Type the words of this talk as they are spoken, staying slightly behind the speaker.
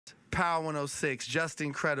Power 106, Just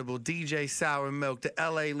Incredible, DJ Sour Milk, the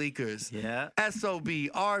LA Leakers. Yeah. SOB,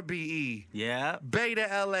 RBE. Yeah. Beta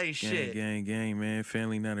LA shit. Gang, man.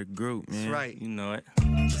 Family, not a group, man. That's right. You know it.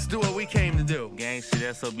 Let's do what we came to do. Gang shit,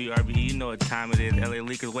 SOBXRBE. You know what time it is. LA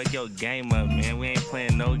Leakers, wake your game up, man. We ain't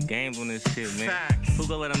playing no games on this shit, man. Facts. Who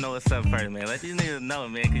gonna let them know what's up first, man? Let these niggas know,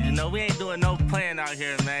 man. Cause you know we ain't doing no playing out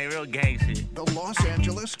here, man. Real gang shit. The Los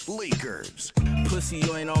Angeles Lakers. Pussy,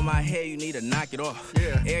 you ain't on my head, you need to knock it off.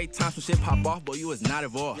 Yeah. Every time some shit pop off, boy, you was not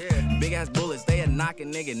involved. Yeah. Big ass bullets, they a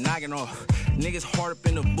knocking nigga, knocking off. Niggas hard up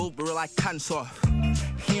in the booth, but real like cotton soft.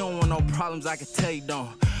 He don't want no problems, I can tell you don't.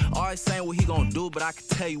 Always saying what he gon' do, but I can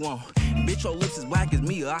tell you won't. Bitch, your lips as black as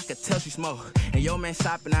me, I can tell she smoke. And yo man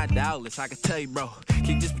shopping out Dallas, I can tell you, bro.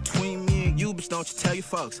 Keep this between me and you, bitch, don't you tell your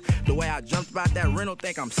folks. The way I jumped about that rental,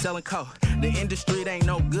 think I'm selling coke. The industry, it ain't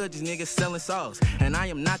no good, these niggas selling souls. And I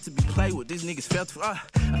am not to be played with, these niggas felt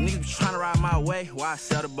niggas be trying to ride my way, why I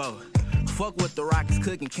sell the boat. Fuck what the rock is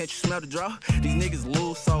cooking, can't you smell the draw? These niggas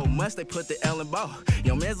lose so much, they put the L in bow.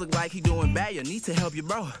 Yo, mans look like he doing bad, you need to help your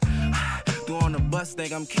bro. Do on the bus,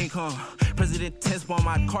 think I'm King Kong. President tense on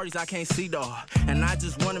my cardies, I can't see dog. And I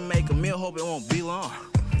just wanna make a meal, hope it won't be long.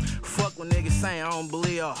 Fuck what niggas saying, I don't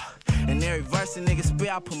believe y'all. And every verse a nigga spit,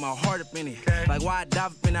 I put my heart up in it. Okay. Like why I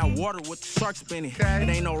dive up in that water with the sharks spinning. Okay. It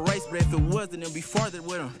ain't no race, but if it was, then it'd be farther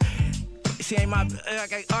with him. She ain't my, I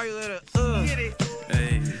can't argue with her. Get it.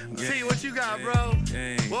 Hey, See what you got, bro.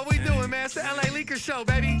 What we doing, man? It's the LA Leakers show,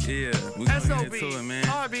 baby. Yeah, we gonna SOB, get to it, man.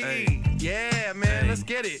 RBE. Hey. Yeah, man, Hey. let's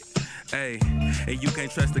get it. Hey, and you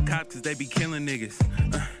can't trust the cops cause they be killing niggas.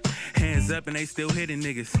 Hands up and they still hitting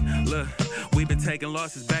niggas. Look, we been taking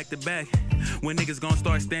losses back to back. When niggas gon'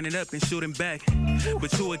 start standing up and shooting back.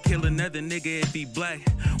 But you would kill another nigga if he black.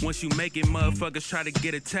 Once you make it, motherfuckers try to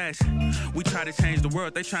get attached. We try to change the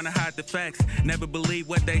world, they tryna hide the facts. Never believe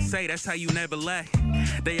what they say, that's how you never lack.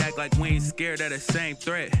 They act like we ain't scared of the same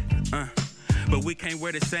threat. But we can't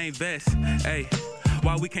wear the same vest. Hey,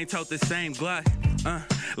 why we can't tote the same Glock?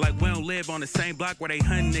 Like we don't live on the same block where they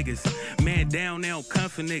hunt niggas. Man down, they don't come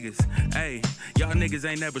for niggas. Hey, y'all niggas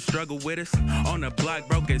ain't never struggled with us. On the block,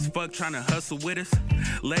 broke as fuck, tryna hustle with us.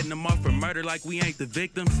 Letting them off for murder like we ain't the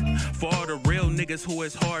victims. For all the real niggas who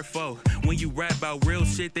it's hard for. When you rap about real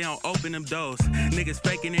shit, they don't open them doors. Niggas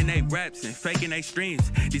faking in they raps and faking they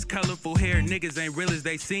streams. These colorful haired niggas ain't real as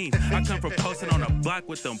they seem. I come from posting on the block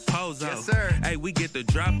with them pose out. Yes, sir. Hey, we get the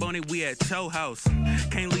drop on it, we at Cho House.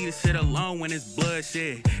 Can't leave this shit alone when it's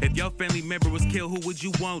bloodshed. If your family member was killed, who would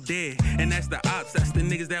you want dead? And that's the ops, that's the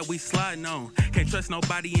niggas that we sliding on. Can't trust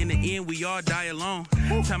nobody in the end, we all die alone.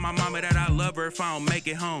 Tell my mama that I love her if I don't make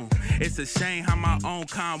it home. It's a shame how my own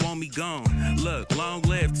kind want me gone. Look, long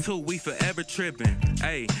live too, we forever tripping.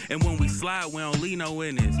 Hey, and when we slide, we don't leave no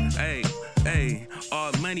witness. Hey,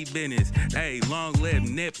 all money business. Hey, long live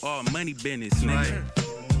Nip, all money business, nigga.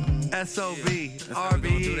 Right. SOB, That's how we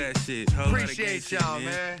gonna do RBE. that shit. Whole lot of gay Appreciate shit, y'all,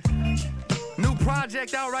 man. New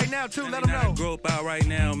project out right now, too. Let them know. Group out right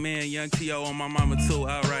now, man. Young T.O. on my mama, too,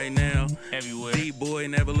 out right now. Everywhere. D-Boy,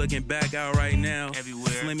 never looking back, out right now. Everywhere.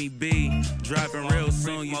 Slimmy B, dropping real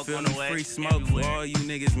soon, you smoke feel on me? the way. Free smoke Everywhere. for all you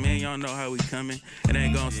niggas, man. Y'all know how we coming. It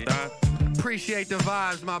ain't gonna stop. Appreciate the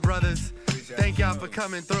vibes, my brothers. Thank y'all for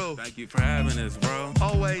coming through. Thank you for having us, bro.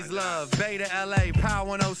 Always love. Beta LA, Power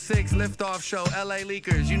 106, Liftoff Show, LA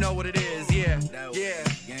Leakers. You know what it is. Yeah.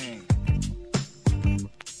 Gang.